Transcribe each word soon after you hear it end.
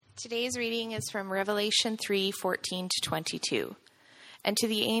Today's reading is from Revelation 3:14 to 22. And to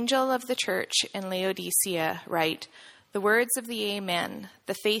the angel of the church in Laodicea write, the words of the Amen,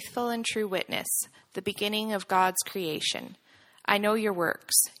 the faithful and true witness, the beginning of God's creation. I know your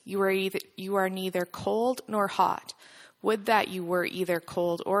works. You are neither cold nor hot. Would that you were either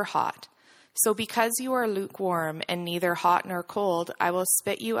cold or hot. So because you are lukewarm and neither hot nor cold, I will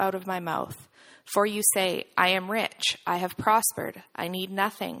spit you out of my mouth. For you say, I am rich, I have prospered, I need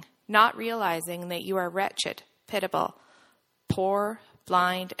nothing, not realizing that you are wretched, pitiable, poor,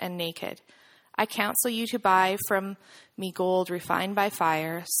 blind, and naked. I counsel you to buy from me gold refined by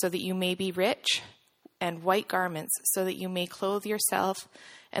fire, so that you may be rich, and white garments, so that you may clothe yourself,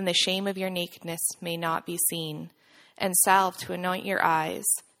 and the shame of your nakedness may not be seen, and salve to anoint your eyes,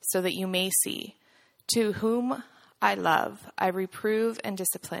 so that you may see. To whom I love, I reprove and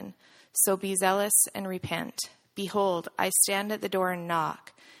discipline. So be zealous and repent. Behold, I stand at the door and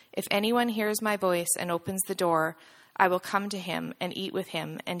knock. If anyone hears my voice and opens the door, I will come to him and eat with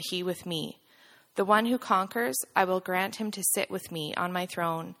him, and he with me. The one who conquers, I will grant him to sit with me on my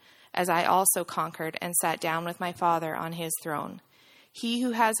throne, as I also conquered and sat down with my Father on his throne. He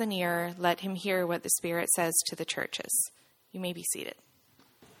who has an ear, let him hear what the Spirit says to the churches. You may be seated.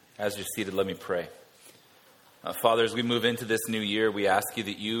 As you're seated, let me pray. Father, as we move into this new year, we ask you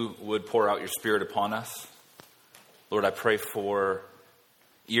that you would pour out your Spirit upon us. Lord, I pray for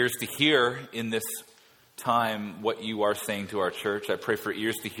ears to hear in this time what you are saying to our church. I pray for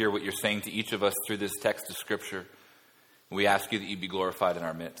ears to hear what you're saying to each of us through this text of Scripture. We ask you that you be glorified in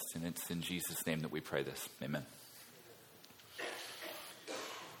our midst, and it's in Jesus' name that we pray this. Amen.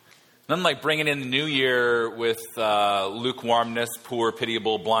 Nothing like bringing in the new year with lukewarmness, poor,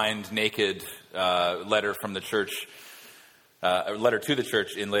 pitiable, blind, naked letter from the church, a letter to the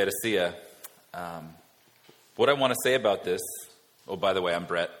church in Laodicea. What I want to say about this, oh, by the way, I'm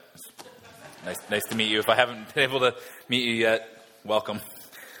Brett. Nice to meet you. If I haven't been able to meet you yet, welcome.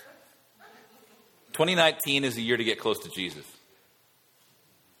 2019 is a year to get close to Jesus.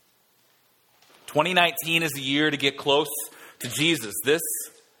 2019 is a year to get close to Jesus.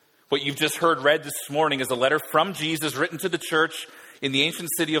 What you've just heard read this morning is a letter from Jesus written to the church in the ancient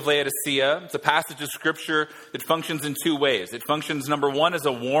city of Laodicea. It's a passage of Scripture that functions in two ways. It functions, number one, as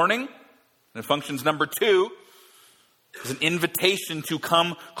a warning, and it functions, number two, as an invitation to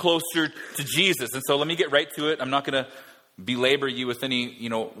come closer to Jesus. And so let me get right to it. I'm not going to belabor you with any,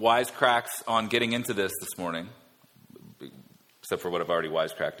 wisecracks on getting into this morning, except for what I've already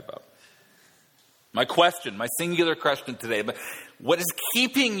wisecracked about. My singular question today, but what is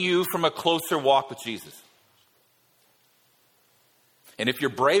keeping you from a closer walk with Jesus? And if you're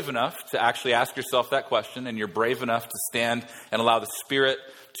brave enough to actually ask yourself that question, and you're brave enough to stand and allow the Spirit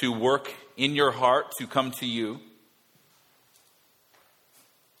to work in your heart to come to you,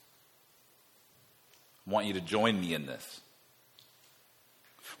 I want you to join me in this.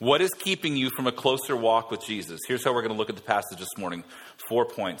 What is keeping you from a closer walk with Jesus? Here's how we're going to look at the passage this morning. 4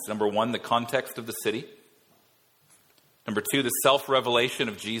 points. Number one, the context of the city. Number two, the self-revelation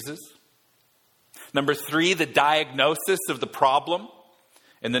of Jesus. Number three, the diagnosis of the problem.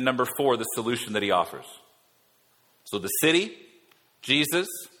 And then number four, the solution that he offers. So the city, Jesus,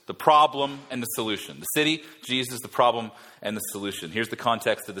 the problem, and the solution. The city, Jesus, the problem, and the solution. Here's the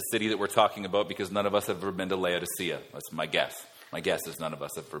context of the city that we're talking about, because none of us have ever been to Laodicea. That's my guess. My guess is none of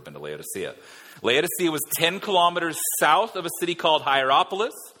us have ever been to Laodicea. Laodicea was 10 kilometers south of a city called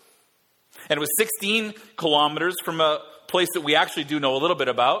Hierapolis. And it was 16 kilometers from a place that we actually do know a little bit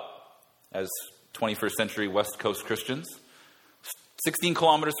about as 21st century West Coast Christians. 16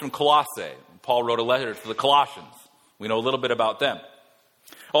 kilometers from Colossae. Paul wrote a letter to the Colossians. We know a little bit about them.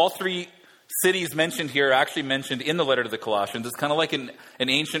 All three cities mentioned here are actually mentioned in the letter to the Colossians. It's kind of like an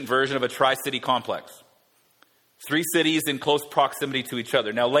ancient version of a tri-city complex. 3 cities in close proximity to each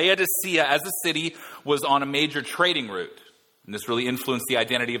other. Now, Laodicea as a city was on a major trading route. And this really influenced the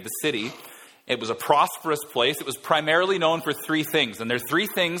identity of the city. It was a prosperous place. It was primarily known for 3 things. And there are 3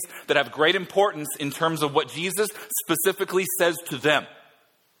 things that have great importance in terms of what Jesus specifically says to them.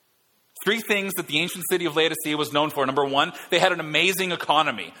 3 things that the ancient city of Laodicea was known for. Number one, they had an amazing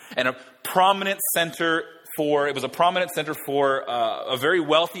economy and a prominent center for a very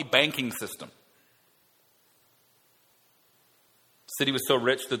wealthy banking system. The city was so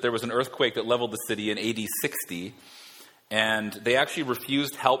rich that there was an earthquake that leveled the city in AD 60, and they actually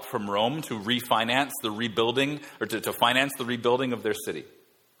refused help from Rome to refinance the rebuilding, or to finance the rebuilding of their city.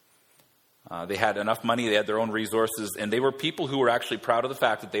 They had enough money, they had their own resources, and they were people who were actually proud of the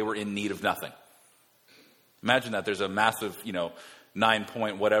fact that they were in need of nothing. Imagine that there's a massive, 9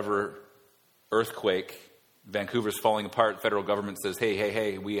 point whatever earthquake Vancouver's falling apart. Federal government says,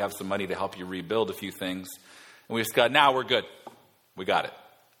 hey, we have some money to help you rebuild a few things. And we just got, now we're good. We got it.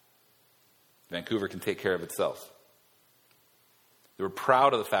 Vancouver can take care of itself. They were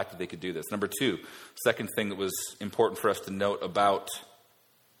proud of the fact that they could do this. Number two, second thing that was important for us to note about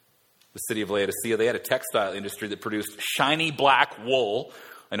the city of Laodicea, they had a textile industry that produced shiny black wool.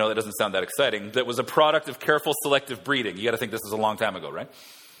 I know that doesn't sound that exciting. That was a product of careful selective breeding. You got to think this is a long time ago, right?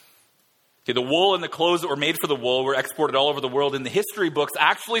 Okay, the wool and the clothes that were made for the wool were exported all over the world. And the history books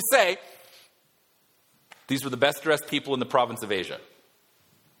actually say these were the best dressed people in the province of Asia.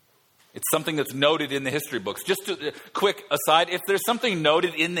 It's something that's noted in the history books. Just a quick aside, if there's something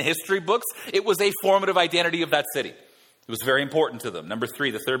noted in the history books, it was a formative identity of that city. It was very important to them. Number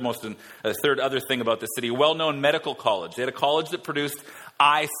three, the third other thing about the city, a well-known medical college. They had a college that produced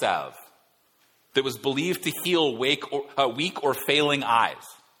eye salve that was believed to heal weak or failing eyes.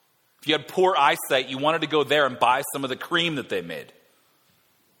 If you had poor eyesight, you wanted to go there and buy some of the cream that they made.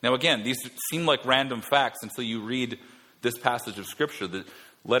 Now again, these seem like random facts until you read this passage of Scripture, the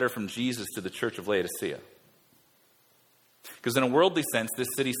letter from Jesus to the Church of Laodicea. Because in a worldly sense, this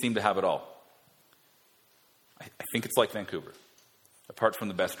city seemed to have it all. I think it's like Vancouver. Apart from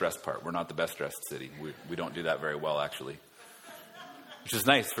the best dressed part. We're not the best dressed city. We don't do that very well, actually. Which is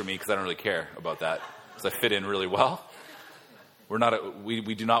nice for me because I don't really care about that. Because I fit in really well. We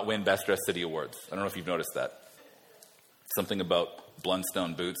do not win Best Dressed City awards. I don't know if you've noticed that. Something about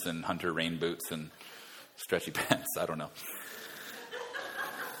Blundstone boots and Hunter rain boots and stretchy pants. I don't know.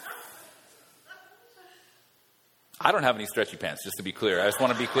 I don't have any stretchy pants, just to be clear. I just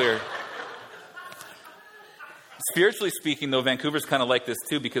want to be clear. Spiritually speaking, though, Vancouver's kind of like this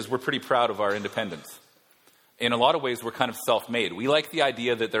too because we're pretty proud of our independence. In a lot of ways, we're kind of self-made. We like the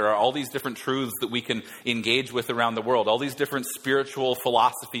idea that there are all these different truths that we can engage with around the world, all these different spiritual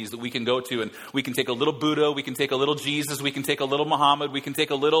philosophies that we can go to, and we can take a little Buddha, we can take a little Jesus, we can take a little Muhammad, we can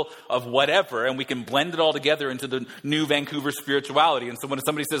take a little of whatever, and we can blend it all together into the new Vancouver spirituality. And so when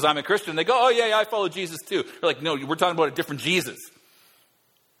somebody says, I'm a Christian, they go, oh yeah, I follow Jesus too. They're like, no, we're talking about a different Jesus.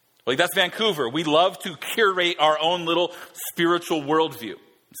 Like, that's Vancouver. We love to curate our own little spiritual worldview.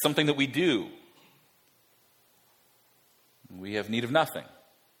 It's something that we do. We have need of nothing.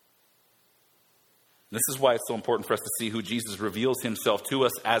 This is why it's so important for us to see who Jesus reveals himself to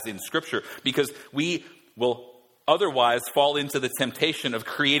us as in Scripture, because we will otherwise fall into the temptation of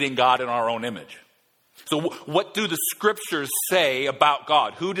creating God in our own image. So what do the Scriptures say about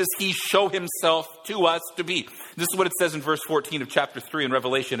God? Who does he show himself to us to be? This is what it says in verse 14 of chapter 3 in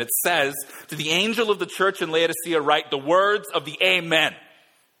Revelation. It says, to the angel of the church in Laodicea write the words of the Amen,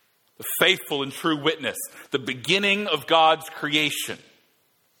 the faithful and true witness, the beginning of God's creation.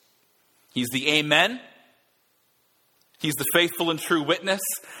 He's the Amen. He's the faithful and true witness,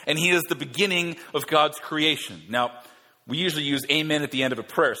 and he is the beginning of God's creation. Now, we usually use amen at the end of a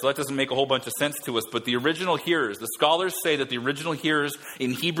prayer, so that doesn't make a whole bunch of sense to us, but the original hearers, the scholars say that the original hearers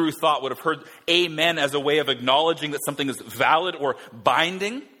in Hebrew thought would have heard amen as a way of acknowledging that something is valid or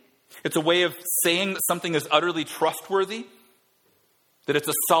binding. It's a way of saying that something is utterly trustworthy, that it's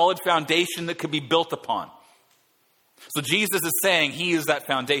a solid foundation that could be built upon. So Jesus is saying he is that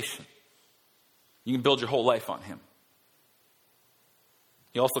foundation. You can build your whole life on him.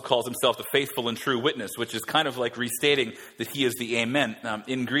 He also calls himself the faithful and true witness, which is kind of like restating that he is the Amen.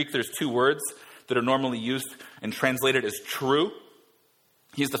 In Greek, there's two words that are normally used and translated as true.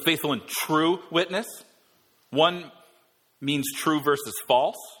 He is the faithful and true witness. One means true versus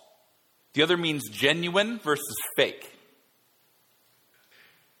false. The other means genuine versus fake.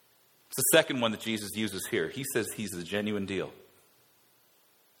 It's the second one that Jesus uses here. He says he's the genuine deal.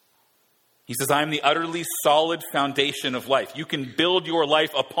 He says, I am the utterly solid foundation of life. You can build your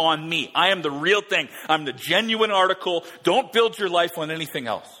life upon me. I am the real thing. I'm the genuine article. Don't build your life on anything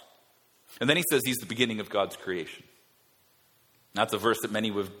else. And then he says he's the beginning of God's creation. That's a verse that many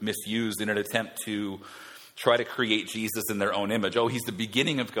have misused in an attempt to try to create Jesus in their own image. Oh, he's the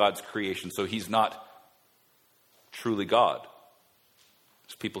beginning of God's creation, so he's not truly God.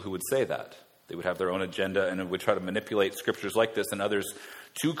 There's people who would say that. They would have their own agenda and would try to manipulate scriptures like this and others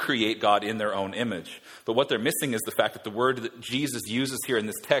to create God in their own image. But what they're missing is the fact that the word that Jesus uses here in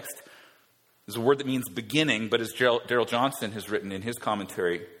this text is a word that means beginning, but as Darrell Johnson has written in his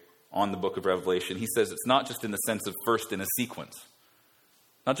commentary on the book of Revelation, he says it's not just in the sense of first in a sequence.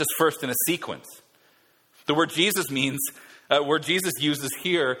 Not just first in a sequence. The word Jesus uses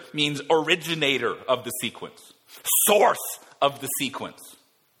here means originator of the sequence. Source of the sequence.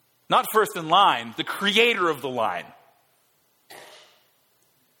 Not first in line, the creator of the line.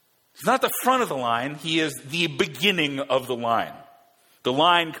 He's not the front of the line, he is the beginning of the line. The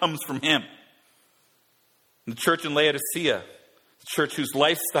line comes from him. The church in Laodicea, the church whose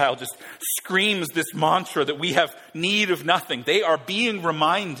lifestyle just screams this mantra that we have need of nothing, they are being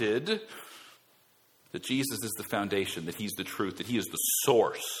reminded that Jesus is the foundation, that he's the truth, that he is the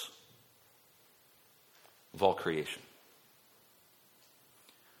source of all creation.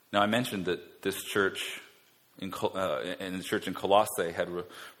 Now, I mentioned that this church and the church in Colossae had a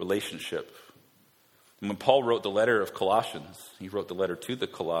relationship. And when Paul wrote the letter of Colossians, he wrote the letter to the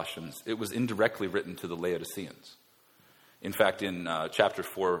Colossians, it was indirectly written to the Laodiceans. In fact, in chapter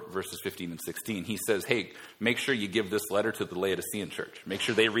 4, verses 15 and 16, he says, hey, make sure you give this letter to the Laodicean church. Make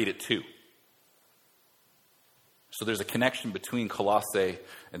sure they read it too. So there's a connection between Colossae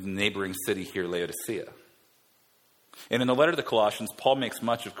and the neighboring city here, Laodicea. And in the letter to the Colossians, Paul makes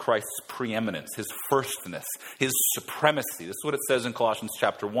much of Christ's preeminence, his firstness, his supremacy. This is what it says in Colossians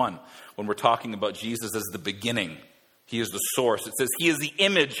chapter 1, when we're talking about Jesus as the beginning. He is the source. It says he is the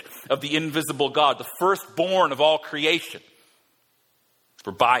image of the invisible God, the firstborn of all creation.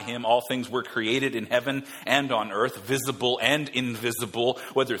 For by him all things were created in heaven and on earth, visible and invisible,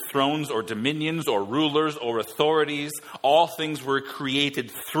 whether thrones or dominions or rulers or authorities. All things were created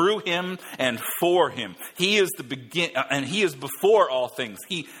through him and for him. He is and he is before all things.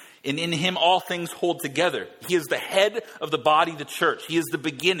 And in him all things hold together. He is the head of the body, the church. He is the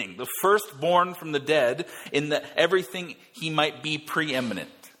beginning, the firstborn from the dead, in that everything he might be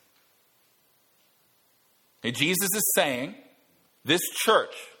preeminent. And Jesus is saying, this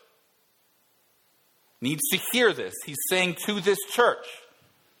church needs to hear this. He's saying to this church,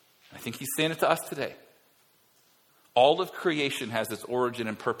 I think he's saying it to us today, all of creation has its origin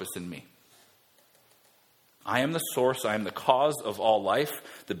and purpose in me. I am the source, I am the cause of all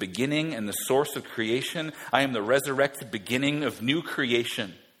life, the beginning and the source of creation. I am the resurrected beginning of new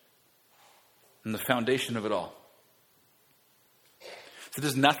creation and the foundation of it all. So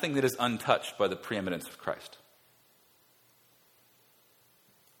there's nothing that is untouched by the preeminence of Christ.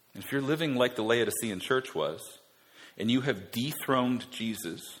 And if you're living like the Laodicean church was, and you have dethroned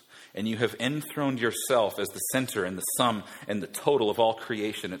Jesus, and you have enthroned yourself as the center and the sum and the total of all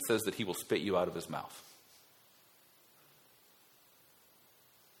creation, it says that he will spit you out of his mouth.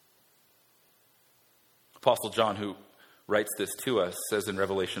 Apostle John, who writes this to us, says in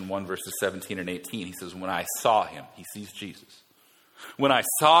Revelation 1, verses 17 and 18, he says, when I saw him, he sees Jesus. When I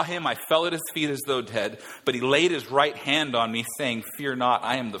saw him, I fell at his feet as though dead, but he laid his right hand on me, saying, fear not,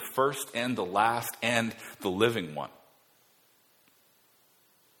 I am the first and the last and the living one.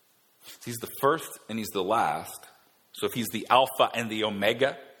 He's the first and he's the last. So if he's the Alpha and the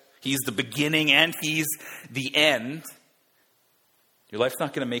Omega, he's the beginning and he's the end, your life's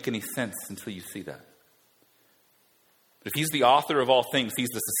not going to make any sense until you see that. If he's the author of all things, he's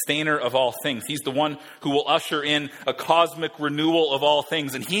the sustainer of all things, he's the one who will usher in a cosmic renewal of all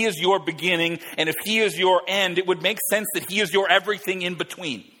things, and he is your beginning, and if he is your end, it would make sense that he is your everything in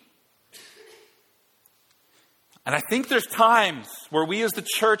between. And I think there's times where we as the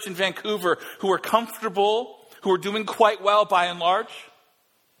church in Vancouver, who are comfortable, who are doing quite well by and large,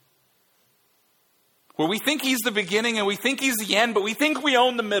 where we think he's the beginning and we think he's the end, but we think we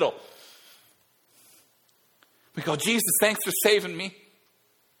own the middle. We go, Jesus, thanks for saving me.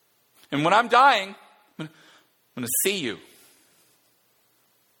 And when I'm dying, I'm going to see you.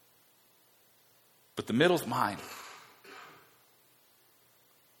 But the middle's mine.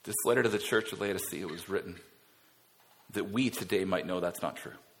 This letter to the church of Laodicea was written that we today might know that's not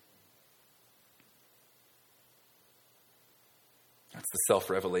true. That's the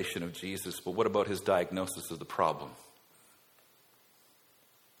self-revelation of Jesus. But what about his diagnosis of the problem?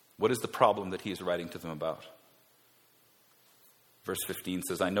 What is the problem that he is writing to them about? Verse 15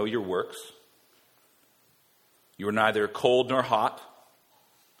 says, I know your works. You are neither cold nor hot.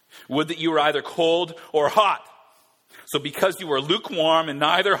 Would that you were either cold or hot. So because you are lukewarm and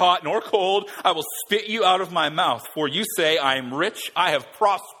neither hot nor cold, I will spit you out of my mouth. For you say, I am rich, I have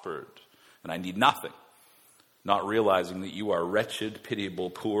prospered, and I need nothing. Not realizing that you are wretched,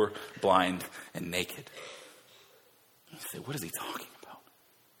 pitiable, poor, blind, and naked. You say, what is he talking about?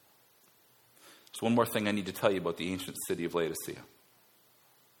 So one more thing I need to tell you about the ancient city of Laodicea.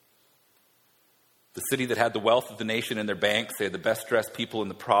 The city that had the wealth of the nation in their banks. They had the best dressed people in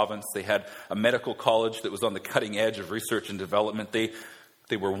the province. They had a medical college that was on the cutting edge of research and development. They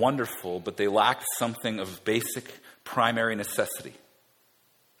were wonderful, but they lacked something of basic primary necessity.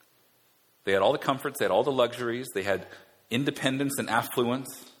 They had all the comforts, they had all the luxuries, they had independence and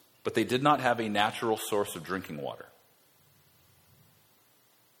affluence, but they did not have a natural source of drinking water.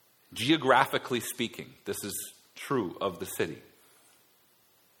 Geographically speaking, this is true of the city.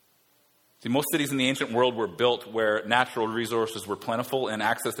 See, most cities in the ancient world were built where natural resources were plentiful and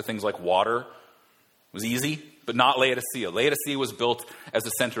access to things like water was easy, but not Laodicea. Laodicea was built as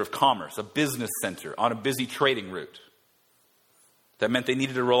a center of commerce, a business center on a busy trading route. That meant they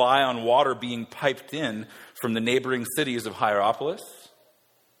needed to rely on water being piped in from the neighboring cities of Hierapolis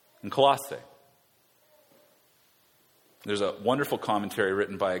and Colossae. There's a wonderful commentary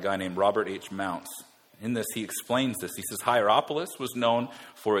written by a guy named Robert H. Mounts. In this, he explains this. He says, Hierapolis was known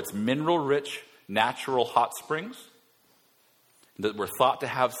for its mineral-rich natural hot springs that were thought to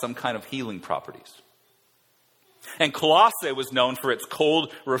have some kind of healing properties. And Colossae was known for its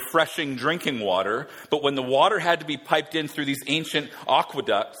cold, refreshing drinking water, but when the water had to be piped in through these ancient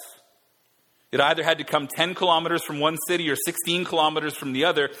aqueducts, it either had to come 10 kilometers from one city or 16 kilometers from the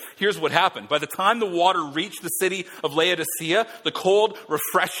other. Here's what happened. By the time the water reached the city of Laodicea, the cold,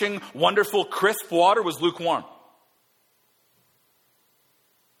 refreshing, wonderful, crisp water was lukewarm.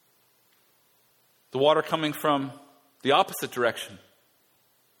 The water coming from the opposite direction,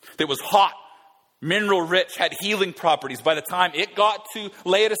 that was hot, mineral-rich, had healing properties. By the time it got to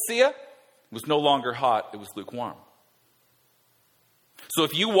Laodicea, it was no longer hot, it was lukewarm. So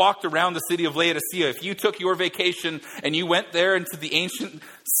if you walked around the city of Laodicea, if you took your vacation and you went there into the ancient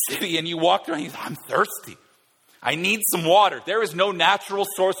city and you walked around, you thought, I'm thirsty. I need some water. There is no natural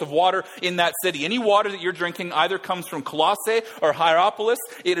source of water in that city. Any water that you're drinking either comes from Colossae or Hierapolis.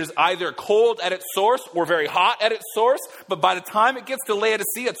 It is either cold at its source or very hot at its source. But by the time it gets to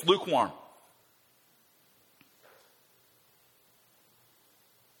Laodicea, it's lukewarm.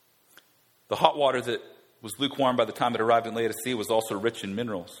 The hot water that was lukewarm by the time it arrived in Laodicea was also rich in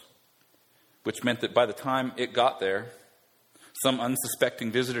minerals, which meant that by the time it got there, some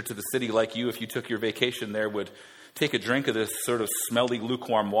unsuspecting visitor to the city like you, if you took your vacation there, would take a drink of this sort of smelly,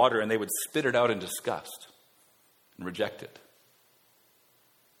 lukewarm water and they would spit it out in disgust and reject it.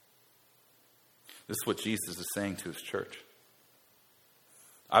 This is what Jesus is saying to his church.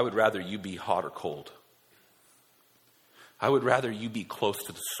 I would rather you be hot or cold. I would rather you be close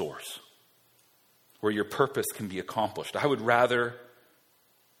to the source, where your purpose can be accomplished. I would rather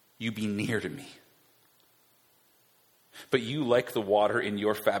you be near to me. But you, like the water in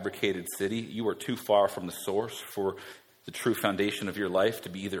your fabricated city, you are too far from the source for the true foundation of your life to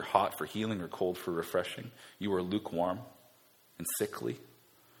be either hot for healing or cold for refreshing. You are lukewarm and sickly,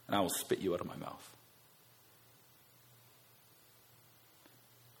 and I will spit you out of my mouth.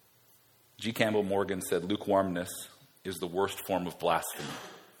 G. Campbell Morgan said, lukewarmness is the worst form of blasphemy.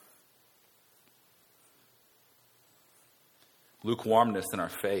 Lukewarmness in our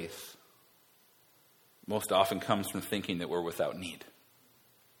faith most often comes from thinking that we're without need.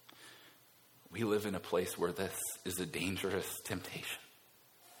 We live in a place where this is a dangerous temptation.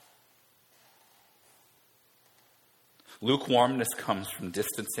 Lukewarmness comes from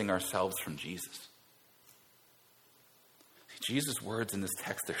distancing ourselves from Jesus. Jesus' words in this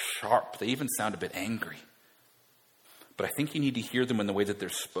text, they're sharp. They even sound a bit angry. But I think you need to hear them in the way that they're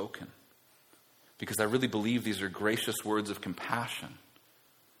spoken, because I really believe these are gracious words of compassion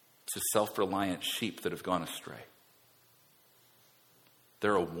to self-reliant sheep that have gone astray.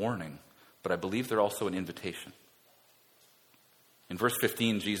 They're a warning, but I believe they're also an invitation. In verse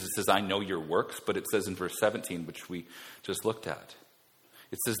 15, Jesus says, I know your works, but it says in verse 17, which we just looked at,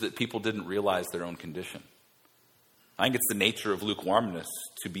 it says that people didn't realize their own condition. I think it's the nature of lukewarmness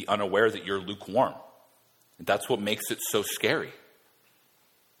to be unaware that you're lukewarm. And that's what makes it so scary.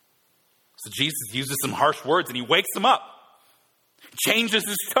 So Jesus uses some harsh words and he wakes them up. He changes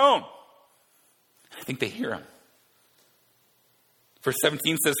his tone. I think they hear him. Verse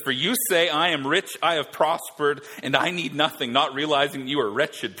 17 says, for you say, I am rich, I have prospered, and I need nothing, not realizing you are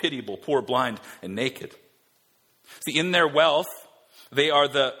wretched, pitiable, poor, blind, and naked. See, in their wealth, they are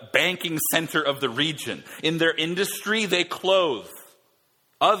the banking center of the region. In their industry, they clothe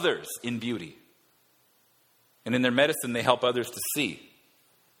others in beauty. And in their medicine, they help others to see.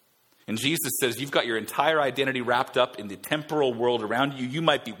 And Jesus says, you've got your entire identity wrapped up in the temporal world around you. You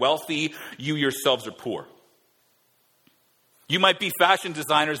might be wealthy, you yourselves are poor. You might be fashion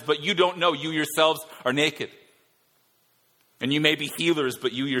designers, but you don't know you yourselves are naked. And you may be healers,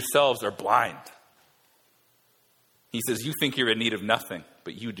 but you yourselves are blind. He says, you think you're in need of nothing,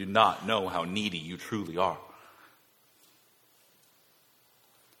 but you do not know how needy you truly are.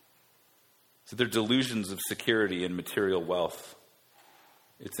 So they're delusions of security and material wealth.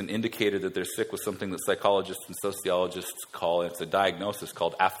 It's an indicator that they're sick with something that psychologists and sociologists call, it's a diagnosis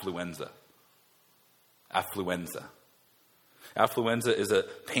called affluenza. Affluenza. Affluenza is a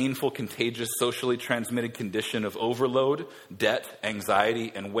painful, contagious, socially transmitted condition of overload, debt,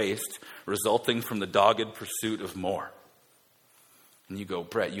 anxiety, and waste resulting from the dogged pursuit of more. And you go,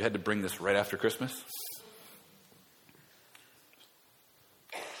 Brett, you had to bring this right after Christmas?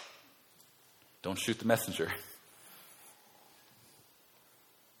 Don't shoot the messenger.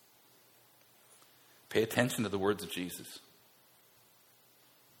 Pay attention to the words of Jesus.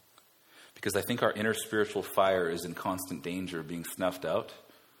 Because I think our inner spiritual fire is in constant danger of being snuffed out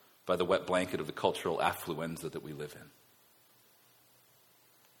by the wet blanket of the cultural affluenza that we live in.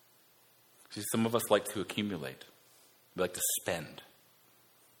 See, some of us like to accumulate. We like to spend.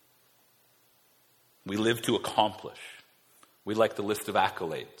 We live to accomplish. We like the list of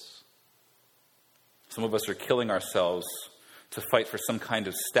accolades. Some of us are killing ourselves to fight for some kind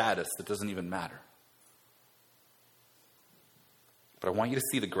of status that doesn't even matter. But I want you to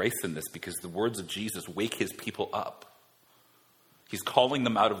see the grace in this, because the words of Jesus wake his people up. He's calling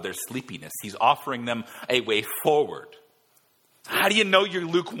them out of their sleepiness. He's offering them a way forward. How do you know you're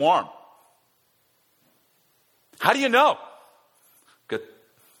lukewarm? How do you know? Got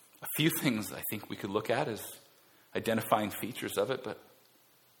a few things I think we could look at as identifying features of it, but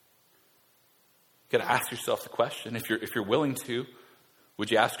you got to ask yourself the question. If you're willing to,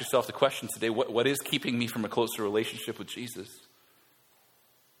 would you ask yourself the question today, what is keeping me from a closer relationship with Jesus?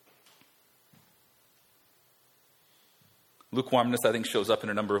 Lukewarmness, I think, shows up in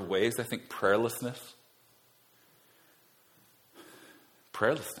a number of ways. I think prayerlessness.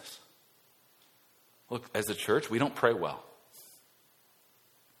 Prayerlessness. Look, as a church, we don't pray well.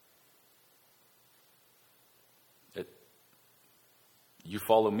 You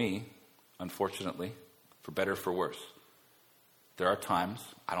follow me, unfortunately, for better or for worse. There are times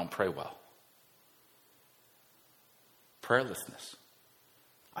I don't pray well. Prayerlessness,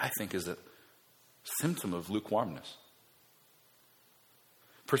 I think, is a symptom of lukewarmness.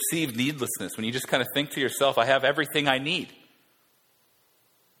 Perceived needlessness, when you just kind of think to yourself, I have everything I need.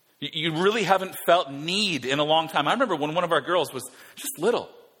 You really haven't felt need in a long time. I remember when one of our girls was just little.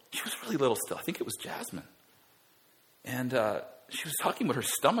 She was really little still. I think it was Jasmine. And she was talking about her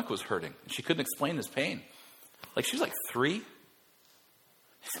stomach was hurting. She couldn't explain this pain. Like, she was like 3.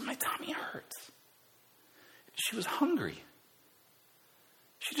 She said, my tummy hurts. She was hungry.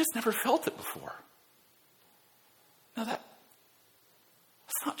 She just never felt it before. Now that's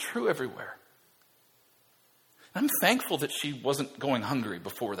not true everywhere. I'm thankful that she wasn't going hungry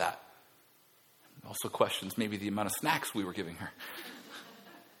before that. Also questions maybe the amount of snacks we were giving her.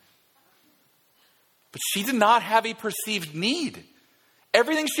 But she did not have a perceived need.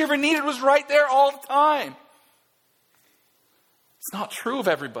 Everything she ever needed was right there all the time. It's not true of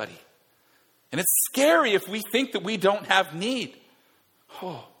everybody. And it's scary if we think that we don't have need.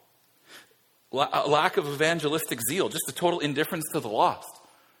 Oh, a lack of evangelistic zeal, just a total indifference to the lost.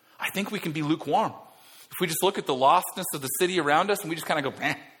 I think we can be lukewarm. If we just look at the lostness of the city around us and we just kind of go,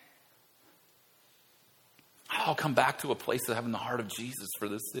 eh. I'll come back to a place of having the heart of Jesus for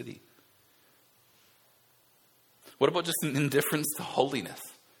this city. What about just an indifference to holiness?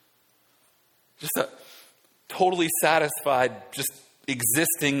 Just a totally satisfied, just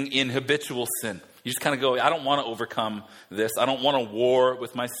existing in habitual sin. You just kind of go, I don't want to overcome this. I don't want to war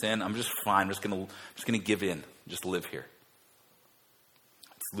with my sin. I'm just fine. I'm just going to give in. Just live here.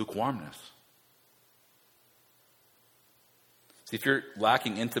 It's lukewarmness. See, if you're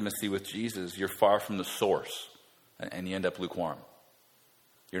lacking intimacy with Jesus, you're far from the source, and you end up lukewarm.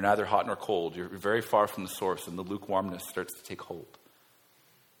 You're neither hot nor cold. You're very far from the source, and the lukewarmness starts to take hold.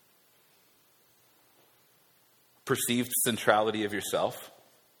 Perceived centrality of yourself.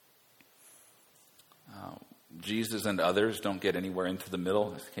 Jesus and others don't get anywhere into the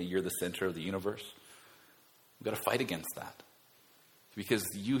middle. Okay, you're the center of the universe. We've got to fight against that. Because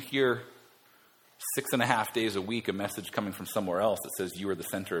you hear 6.5 days a week a message coming from somewhere else that says you are the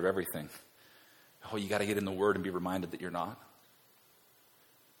center of everything. Oh, you got to get in the Word and be reminded that you're not.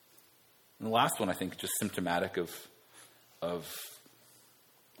 And the last one, I think, just symptomatic of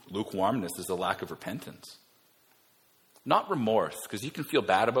lukewarmness is a lack of repentance. Not remorse, because you can feel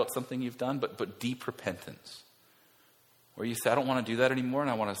bad about something you've done, but deep repentance. Where you say, I don't want to do that anymore, and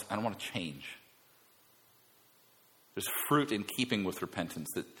I want to change. There's fruit in keeping with repentance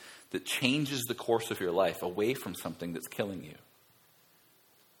that changes the course of your life away from something that's killing you.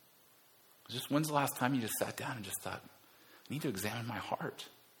 Just when's the last time you just sat down and just thought, I need to examine my heart?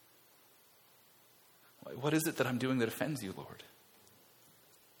 What is it that I'm doing that offends you, Lord?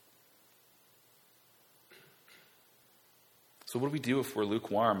 So what do we do if we're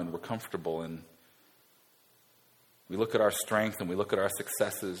lukewarm and we're comfortable and we look at our strength and we look at our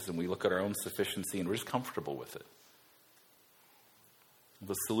successes and we look at our own sufficiency and we're just comfortable with it?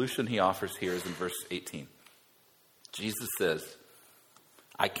 The solution he offers here is in verse 18. Jesus says,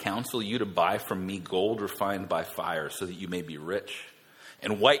 I counsel you to buy from me gold refined by fire so that you may be rich,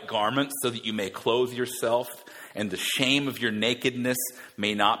 and white garments so that you may clothe yourself, and the shame of your nakedness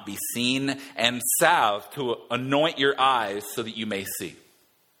may not be seen, and salve to anoint your eyes so that you may see.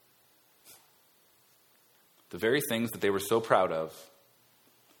 The very things that they were so proud of,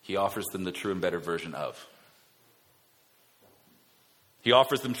 he offers them the true and better version of. He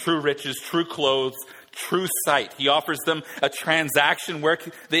offers them true riches, true clothes, true sight. He offers them a transaction where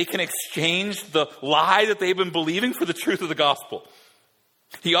they can exchange the lie that they've been believing for the truth of the gospel.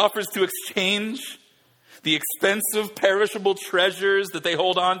 He offers to exchange the expensive, perishable treasures that they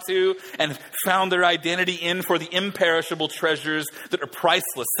hold on to and found their identity in for the imperishable treasures that are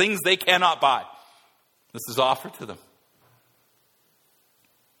priceless, things they cannot buy. This is offered to them.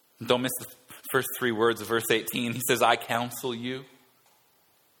 Don't miss the first three words of verse 18. He says, I counsel you.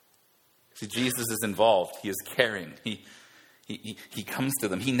 See, Jesus is involved. He is caring. He comes to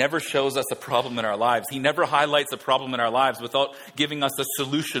them. He never shows us a problem in our lives. He never highlights a problem in our lives without giving us a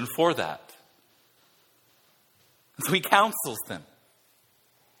solution for that. And so he counsels them.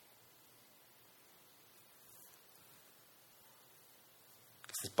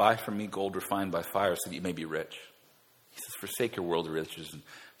 He says, buy from me gold refined by fire so that you may be rich. He says, forsake your worldly riches and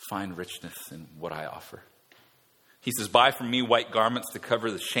find richness in what I offer. He says, buy from me white garments to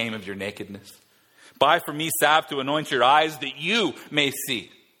cover the shame of your nakedness. Buy from me salve to anoint your eyes that you may see.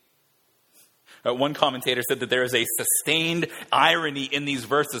 One commentator said that there is a sustained irony in these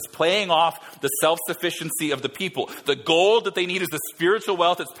verses, playing off the self-sufficiency of the people. The gold that they need is the spiritual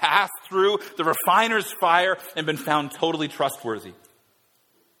wealth that's passed through the refiner's fire and been found totally trustworthy.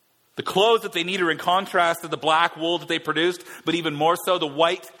 The clothes that they need are in contrast to the black wool that they produced, but even more so, the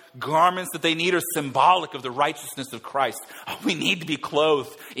white garments that they need are symbolic of the righteousness of Christ. We need to be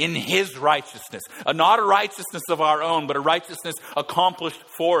clothed in his righteousness. Not a righteousness of our own, but a righteousness accomplished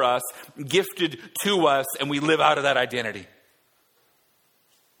for us, gifted to us, and we live out of that identity.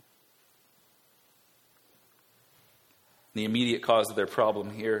 The immediate cause of their problem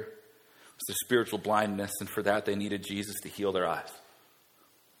here was their spiritual blindness, and for that they needed Jesus to heal their eyes.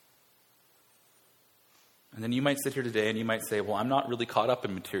 And then you might sit here today and you might say, well, I'm not really caught up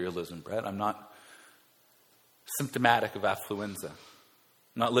in materialism, Brett. I'm not symptomatic of affluenza.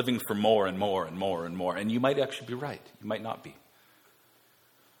 I'm not living for more and more and more and more. And you might actually be right. You might not be.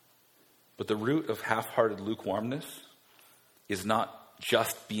 But the root of half-hearted lukewarmness is not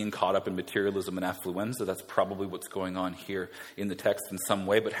just being caught up in materialism and affluenza. That's probably what's going on here in the text in some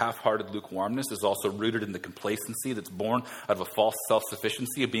way. But half-hearted lukewarmness is also rooted in the complacency that's born out of a false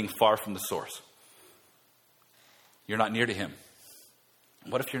self-sufficiency of being far from the source. You're not near to him.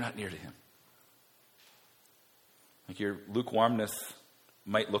 What if you're not near to him? Like your lukewarmness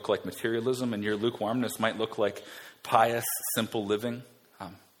might look like materialism, and your lukewarmness might look like pious, simple living.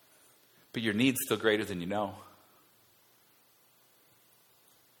 But your need's still greater than you know.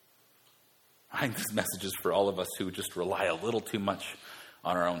 I think this message is for all of us who just rely a little too much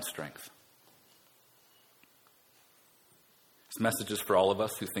on our own strength. This message is for all of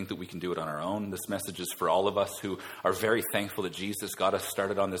us who think that we can do it on our own. This message is for all of us who are very thankful that Jesus got us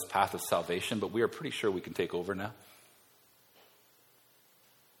started on this path of salvation, but we are pretty sure we can take over now.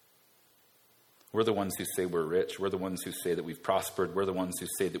 We're the ones who say we're rich. We're the ones who say that we've prospered. We're the ones who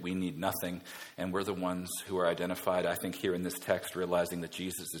say that we need nothing. And we're the ones who are identified, I think, here in this text, realizing that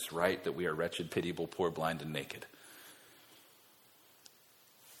Jesus is right, that we are wretched, pitiable, poor, blind, and naked.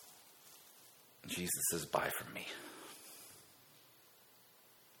 Jesus says, buy from me.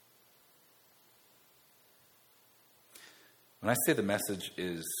 When I say the message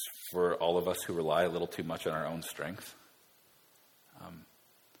is for all of us who rely a little too much on our own strength,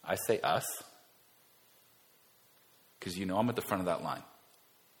 I say us, because you know I'm at the front of that line.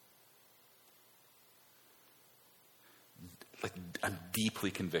 Like, I'm deeply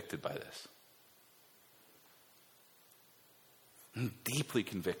convicted by this. I'm deeply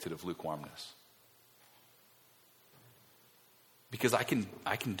convicted of lukewarmness. Because I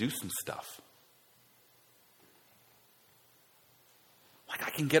can do some stuff. Like, I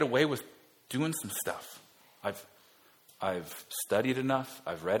can get away with doing some stuff. I've studied enough.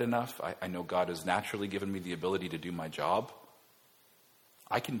 I've read enough. I know God has naturally given me the ability to do my job.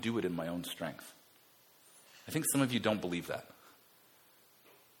 I can do it in my own strength. I think some of you don't believe that.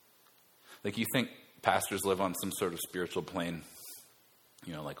 Like, you think pastors live on some sort of spiritual plane,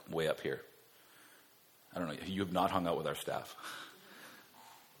 like way up here. I don't know. You have not hung out with our staff.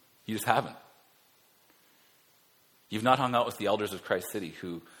 You just haven't. You've not hung out with the elders of Christ City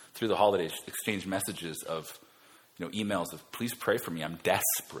who, through the holidays, exchange messages of, emails of, please pray for me, I'm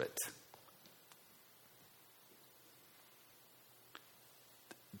desperate.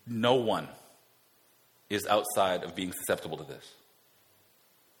 No one is outside of being susceptible to this.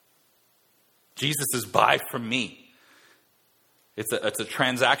 Jesus says, buy from me. It's a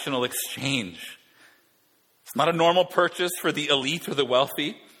transactional exchange. It's not a normal purchase for the elite or the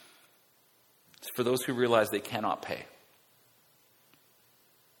wealthy. It's for those who realize they cannot pay.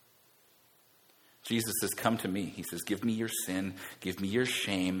 Jesus says, come to me. He says, give me your sin, give me your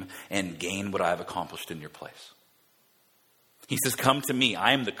shame, and gain what I have accomplished in your place. He says, come to me.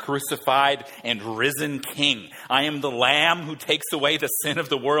 I am the crucified and risen King. I am the Lamb who takes away the sin of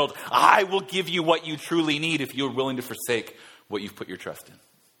the world. I will give you what you truly need if you are willing to forsake what you've put your trust in.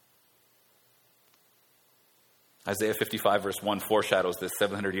 Isaiah 55 verse 1 foreshadows this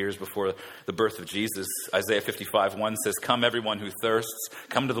 700 years before the birth of Jesus. Isaiah 55:1 says, come everyone who thirsts,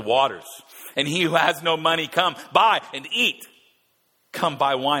 come to the waters. And he who has no money, come, buy and eat. Come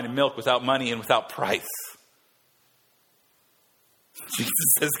buy wine and milk without money and without price. Jesus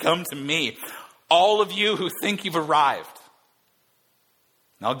says, come to me, all of you who think you've arrived.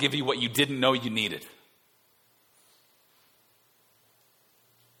 And I'll give you what you didn't know you needed.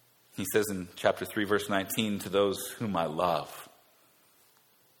 He says in chapter 3, verse 19, to those whom I love.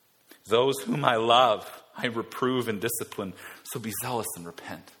 Those whom I love, I reprove and discipline. So be zealous and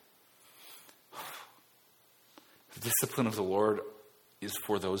repent. The discipline of the Lord is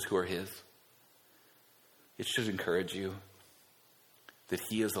for those who are his. It should encourage you that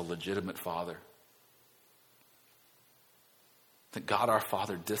he is a legitimate father. That God our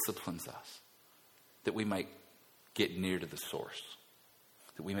Father disciplines us. That we might get near to the source.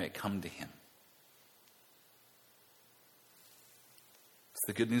 That we might come to him. It's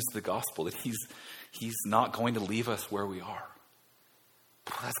the good news of the gospel that he's not going to leave us where we are.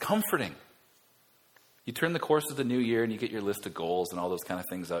 That's comforting. You turn the course of the new year and you get your list of goals and all those kind of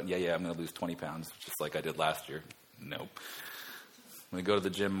things out. And yeah, I'm going to lose 20 pounds, just like I did last year. Nope. I'm going to go to the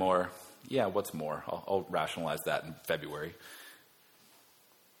gym more. Yeah, what's more? I'll rationalize that in February.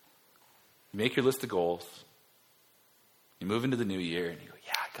 You make your list of goals. You move into the new year and you go,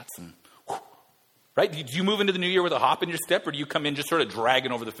 yeah, I got some. Whew. Right? Do you move into the new year with a hop in your step, or do you come in just sort of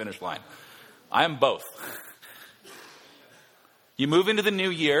dragging over the finish line? I am both. You move into the new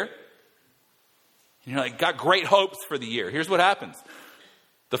year. And you're like, got great hopes for the year. Here's what happens.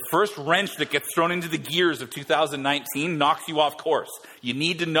 The first wrench that gets thrown into the gears of 2019 knocks you off course. You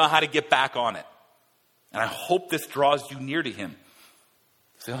need to know how to get back on it. And I hope this draws you near to him.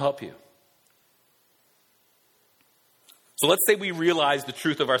 So he'll help you. So let's say we realize the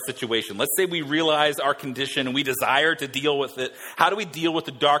truth of our situation. Let's say we realize our condition and we desire to deal with it. How do we deal with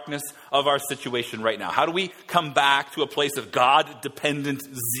the darkness of our situation right now? How do we come back to a place of God-dependent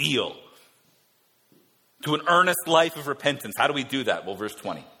zeal? To an earnest life of repentance. How do we do that? Well, verse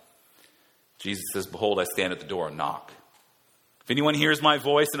 20. Jesus says, behold, I stand at the door and knock. If anyone hears my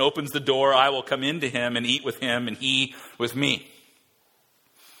voice and opens the door, I will come into him and eat with him and he with me.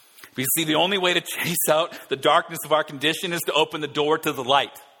 We see the only way to chase out the darkness of our condition is to open the door to the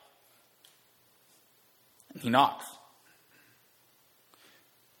light. And he knocks.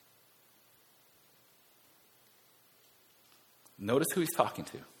 Notice who he's talking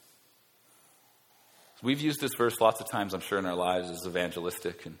to. We've used this verse lots of times, I'm sure, in our lives as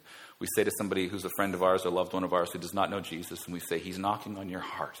evangelistic. And we say to somebody who's a friend of ours or loved one of ours who does not know Jesus, and we say, he's knocking on your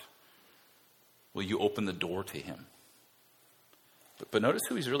heart. Will you open the door to him? But notice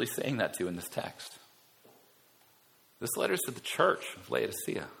who he's really saying that to in this text. This letter is to the church of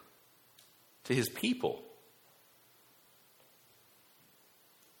Laodicea, to his people.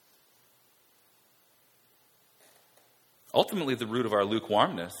 Ultimately, the root of our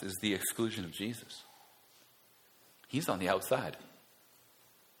lukewarmness is the exclusion of Jesus. He's on the outside.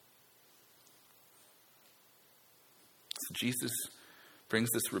 So Jesus brings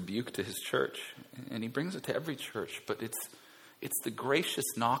this rebuke to his church, and he brings it to every church, but it's the gracious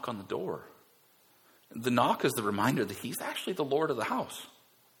knock on the door. The knock is the reminder that he's actually the Lord of the house.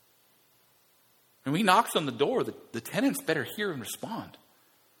 And when he knocks on the door, the tenants better hear and respond.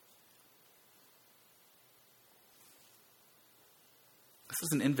 This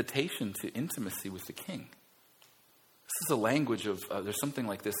is an invitation to intimacy with the king. This is a language of, there's something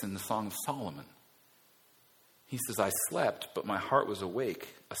like this in the Song of Solomon. He says, I slept, but my heart was awake,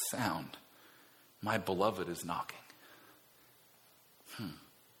 a sound. My beloved is knocking.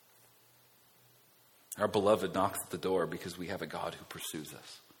 Our beloved knocks at the door because we have a God who pursues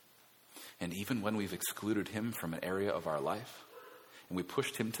us. And even when we've excluded him from an area of our life, and we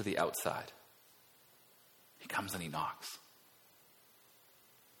pushed him to the outside, he comes and he knocks.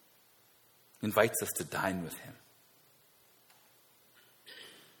 Invites us to dine with him.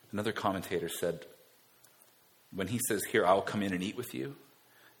 Another commentator said, when he says, here, I'll come in and eat with you,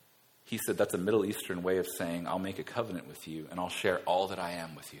 he said that's a Middle Eastern way of saying, I'll make a covenant with you and I'll share all that I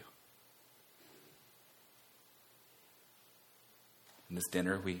am with you. And this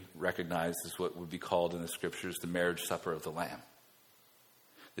dinner we recognize is what would be called in the scriptures the marriage supper of the Lamb.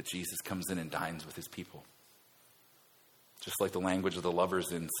 That Jesus comes in and dines with his people. Just like the language of the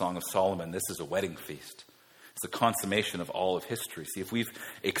lovers in Song of Solomon, this is a wedding feast. It's the consummation of all of history. See, if we've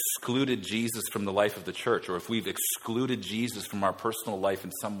excluded Jesus from the life of the church, or if we've excluded Jesus from our personal life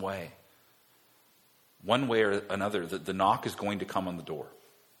in some way, one way or another, the knock is going to come on the door.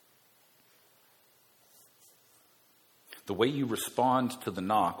 The way you respond to the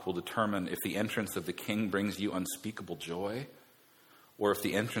knock will determine if the entrance of the king brings you unspeakable joy, or if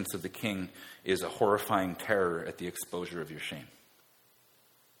the entrance of the king is a horrifying terror at the exposure of your shame.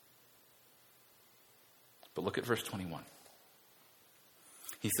 But look at verse 21.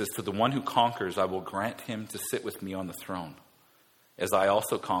 He says, "To the one who conquers, I will grant him to sit with me on the throne, as I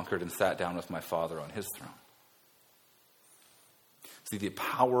also conquered and sat down with my Father on his throne." See, the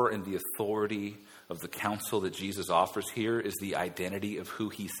power and the authority of the counsel that Jesus offers here is the identity of who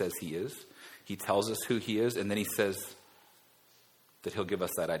he says he is. He tells us who he is, and then he says that he'll give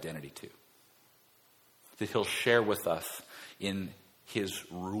us that identity too. That he'll share with us in his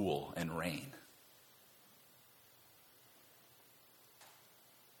rule and reign.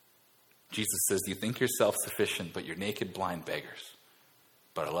 Jesus says, "You think you're self-sufficient, but you're naked, blind beggars.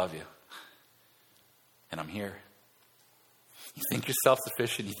 But I love you. And I'm here. You think you're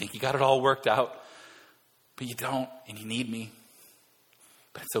self-sufficient. You think you got it all worked out. But you don't, and you need me.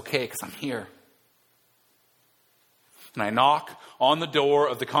 But it's okay, because I'm here. And I knock on the door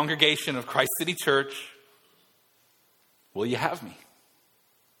of the congregation of Christ City Church. Will you have me?"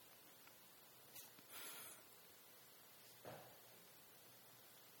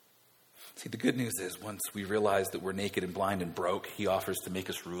 See, the good news is once we realize that we're naked and blind and broke, he offers to make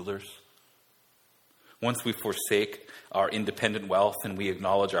us rulers. Once we forsake our independent wealth and we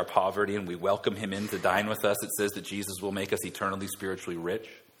acknowledge our poverty and we welcome him in to dine with us, it says that Jesus will make us eternally spiritually rich.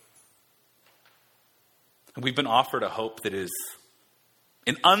 And we've been offered a hope that is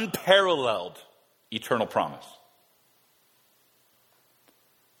an unparalleled eternal promise.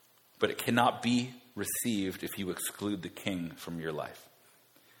 But it cannot be received if you exclude the king from your life.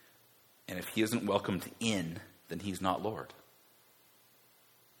 And if he isn't welcomed in, then he's not Lord.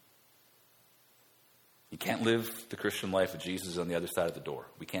 You can't live the Christian life of Jesus on the other side of the door.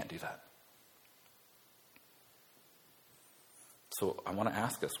 We can't do that. So I want to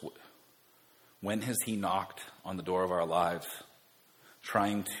ask us, when has he knocked on the door of our lives,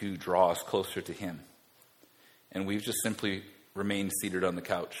 trying to draw us closer to him? And we've just simply remained seated on the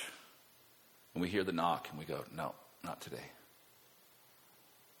couch. And we hear the knock and we go, "No, not today."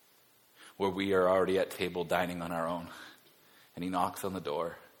 Where we are already at table dining on our own. And he knocks on the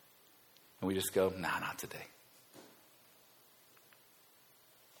door. And we just go, "Nah, not today."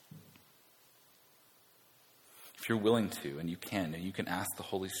 If you're willing to, and you can ask the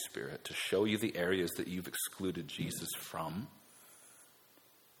Holy Spirit to show you the areas that you've excluded Jesus from,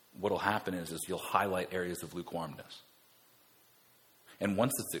 what'll happen is you'll highlight areas of lukewarmness. And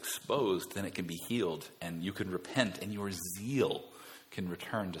once it's exposed, then it can be healed, and you can repent, and your zeal can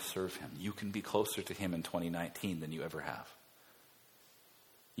return to serve him. You can be closer to him in 2019 than you ever have.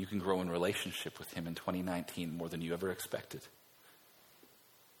 You can grow in relationship with him in 2019 more than you ever expected.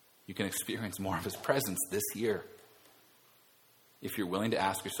 You can experience more of his presence this year. If you're willing to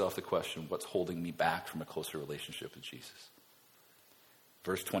ask yourself the question, what's holding me back from a closer relationship with Jesus?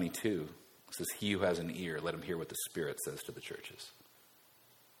 Verse 22 says, "He who has an ear, let him hear what the Spirit says to the churches."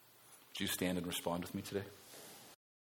 Would you stand and respond with me today?